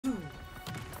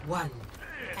1.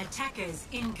 Attackers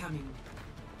incoming.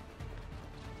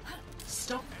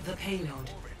 Stop the payload.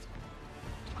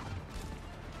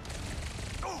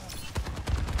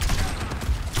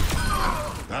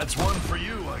 That's one for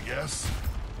you, I guess.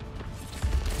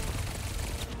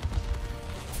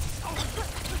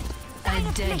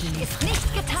 Deine Pflicht ist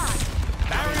nicht getan.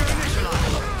 Barrier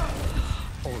initialized.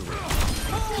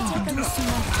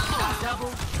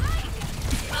 Double.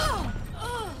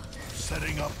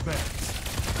 Setting up beds.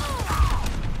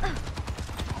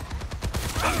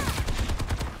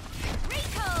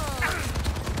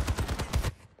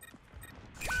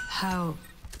 How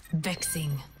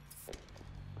vexing.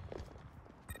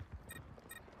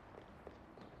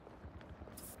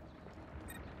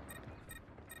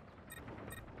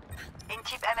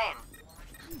 انتيب امان.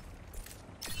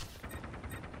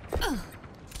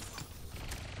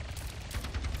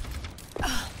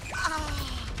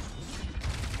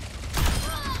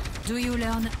 Do you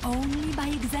learn only by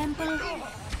example?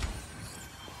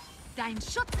 Dein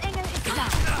Schutzengel ist da.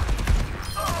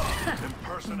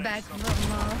 Back for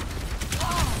more.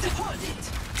 Deposit.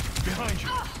 Behind you.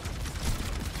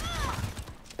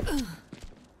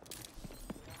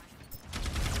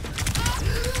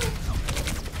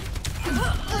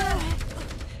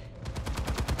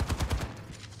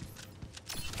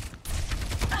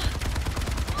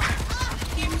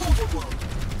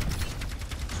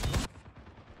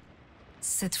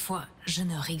 Cette fois, je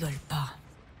ne rigole pas.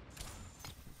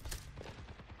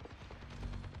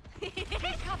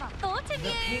 Thought of The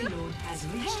you! payload has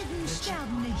reached Helden the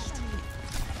sterben nicht.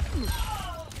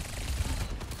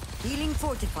 Healing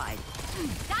fortified.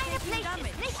 Deine Pflicht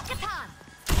ist nicht getan.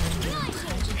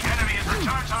 Enemy is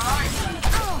returned to life.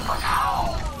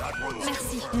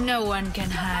 Merci. No one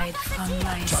can hide from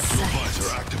my sight.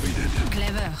 Visor activated.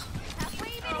 Clever.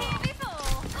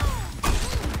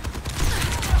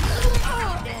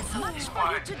 There's much for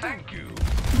you to do. Thank you.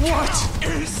 What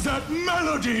is that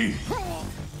melody?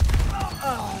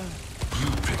 You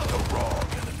picked the wrong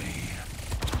enemy.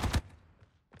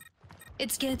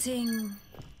 It's getting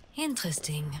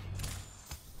interesting.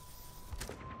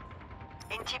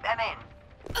 انتيب امان.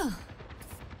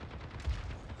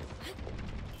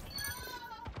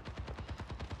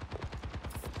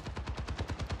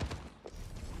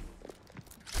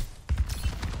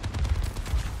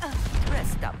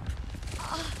 Rest up.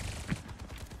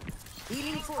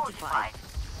 Healing fortified.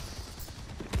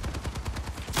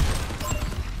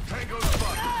 Tango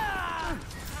spot.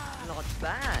 Not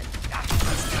bad.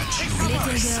 Little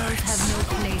girls have no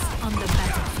place on the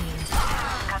battlefield.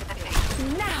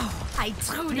 Now I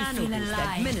truly feel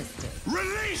alive. Administered.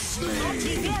 Release me!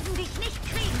 Sie werden dich nicht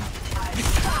kriegen.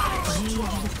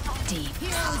 Breathe deep.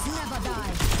 Heroes never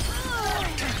die.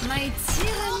 My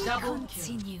tyranny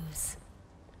continues.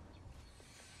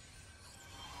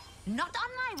 Not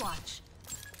on my watch.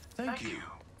 Thank you.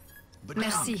 But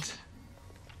Merci. not.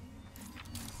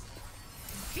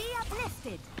 Be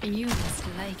uplifted. You must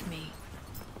like me.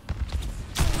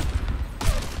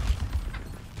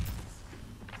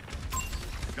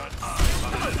 Got eyes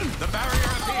on it. The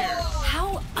barrier appears. How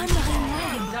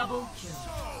unreliable. double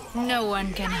kill. No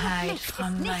one can hide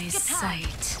from my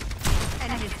sight.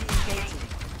 Enemies engaging.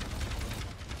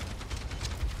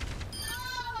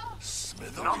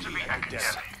 Not to be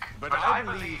academic, but I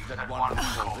believe that one would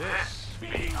call this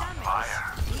being on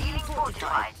fire. Healing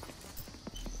fortified.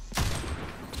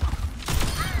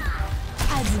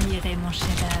 Admirez mon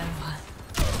chef-d'œuvre.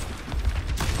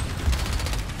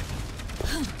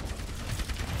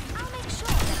 I'll make sure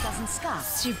that doesn't scar.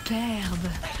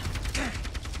 Superbe.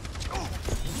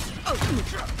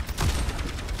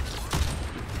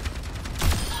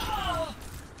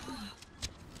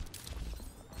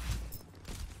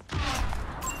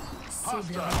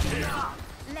 Hostile here.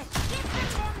 Let's give them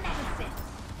their medicine.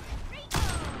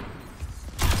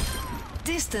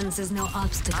 Distance is no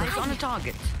obstacle. Eyes on a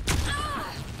target.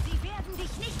 Sie werden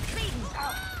dich nicht kriegen.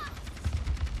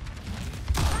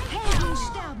 Helden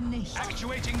sterben nicht.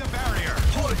 Actuating the barrier.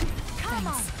 Come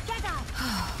on, get out.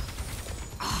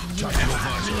 Tango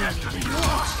visor activated.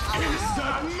 What is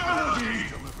that melody?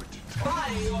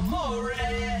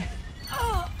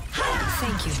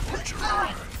 Thank you.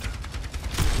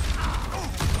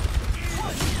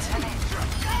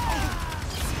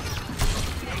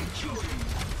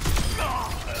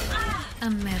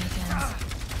 Americans.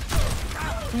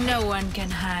 No one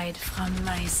can hide from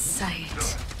my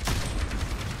sight.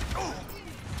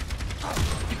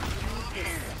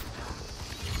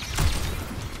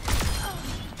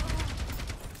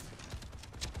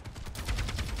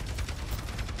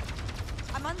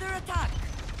 I'm under attack.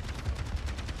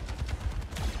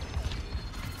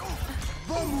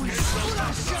 It's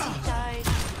Died.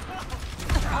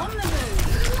 On the move.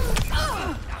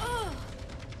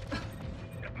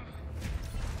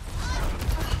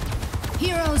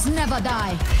 Heroes never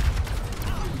die.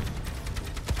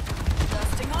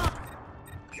 Dusting off.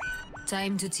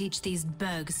 Time to teach these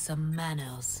bugs some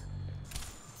manners.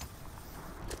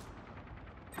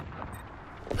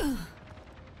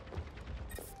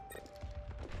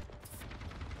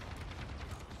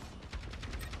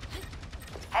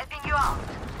 Helping you out.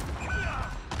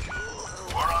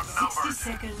 We're 60 outnumbered.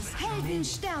 seconds Helden remaining.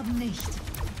 sterben nicht.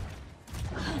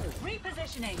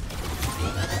 Repositioning.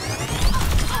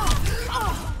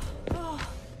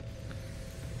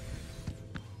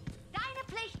 Deine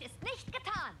Pflicht ist nicht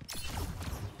getan.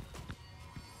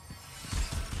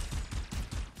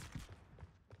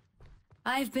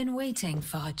 I've been waiting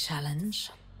for a challenge.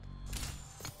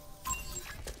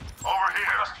 Over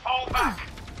here. Just fall back.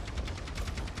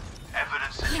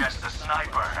 Evidence suggests a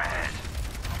sniper ahead.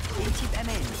 Keep them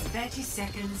in. 30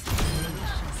 seconds.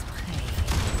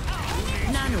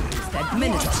 Nano boost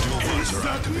administered. Is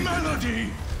that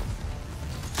melody?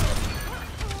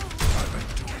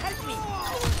 Help me.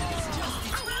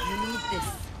 You need this.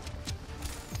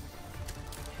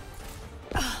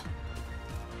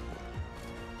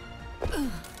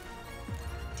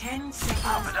 10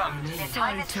 seconds remaining.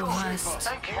 Sorry to us.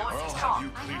 Thank you. I'll have you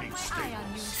cleaning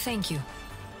Thank you.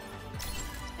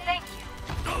 Thank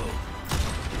you.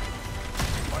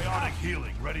 Bionic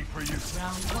healing ready for use.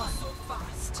 Round 1.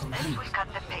 Fast. We cut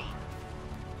the pain.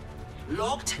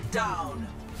 Locked down.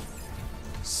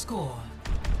 Score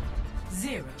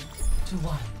 0-1.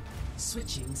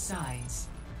 Switching sides.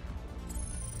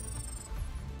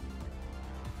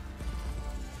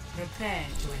 Prepare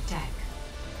to attack.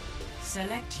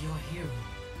 Select your hero.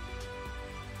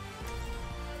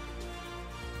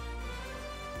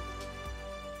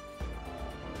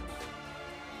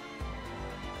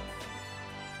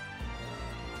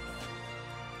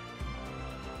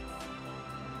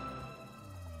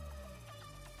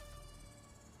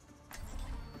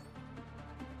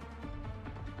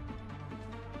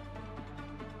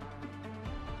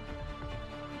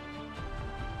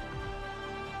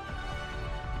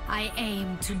 I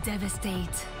aim to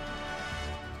devastate.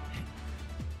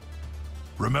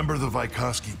 Remember the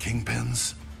Vykovsky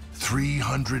kingpins?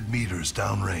 300 meters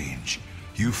downrange.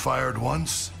 You fired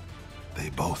once, they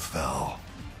both fell.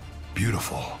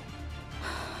 Beautiful.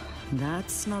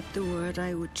 That's not the word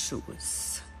I would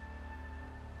choose.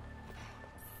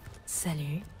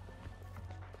 Salut.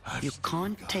 You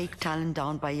can't take talent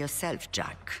down by yourself,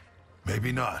 Jack.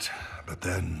 Maybe not, but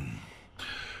then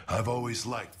I've always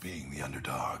liked being the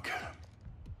underdog.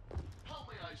 How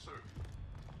may I serve you?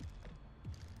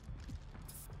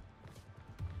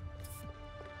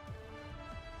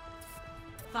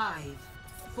 5,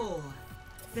 4,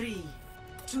 3,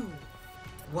 2,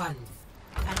 1.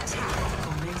 Attack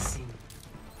commencing.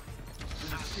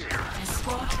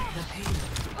 Escort the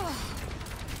payload.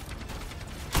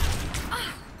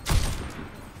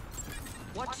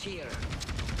 Watch here.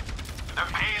 The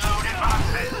payload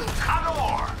advances.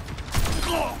 Candor!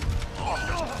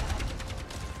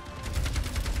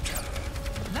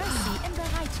 Mercy in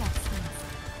Bereitschaftsdienst.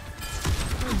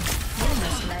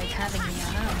 Almost like having me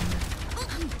around.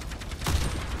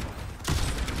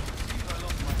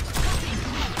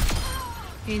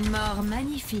 Une mort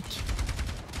magnifique.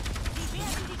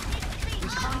 We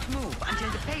can't move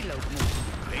until the payload moves.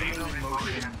 Payload in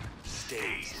motion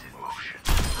stays in motion.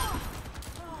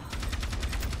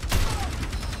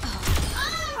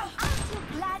 Aren't you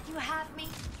glad you have me?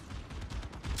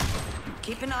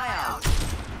 Keep an eye out.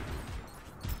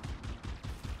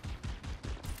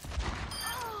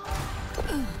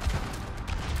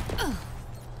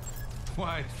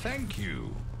 Why, thank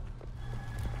you.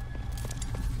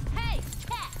 Hey,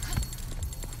 cat!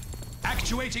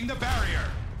 Actuating the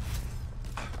barrier.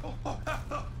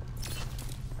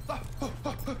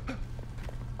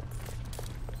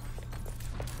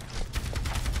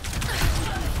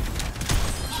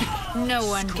 No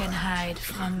one can hide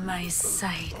from my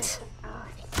sight.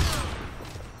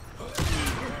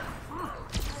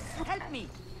 Help me.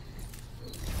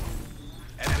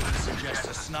 Evidence suggests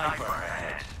a sniper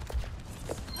ahead.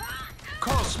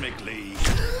 Cosmically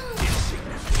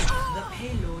insignificant. The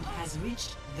payload has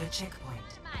reached the checkpoint.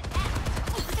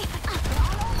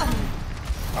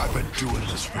 I've been doing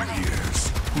this for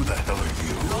years. Who the hell are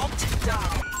you? Locked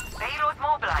down. Payload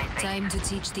mobilizing. Time to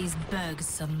teach these bugs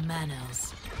some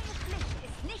manners.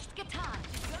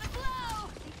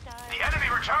 The enemy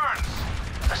returns.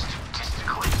 A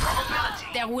statistical improbability.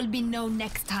 There will be no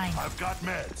next time. I've got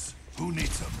meds. Who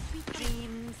needs them?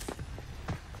 Dreams.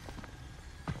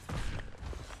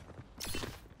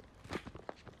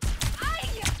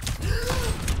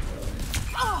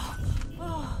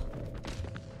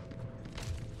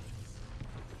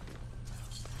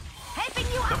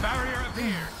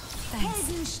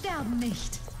 sterben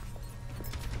nicht.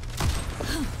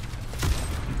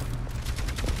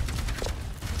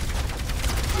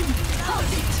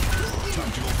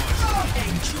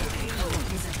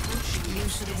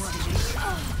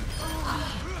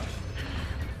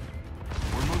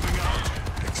 We're moving out.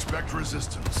 Expect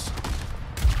resistance.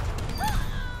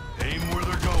 Aim where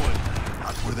they're going,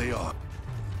 not where they are.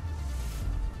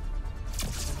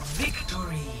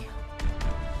 Victory!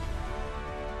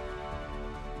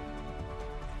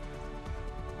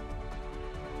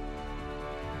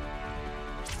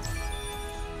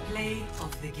 Play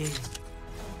of the game.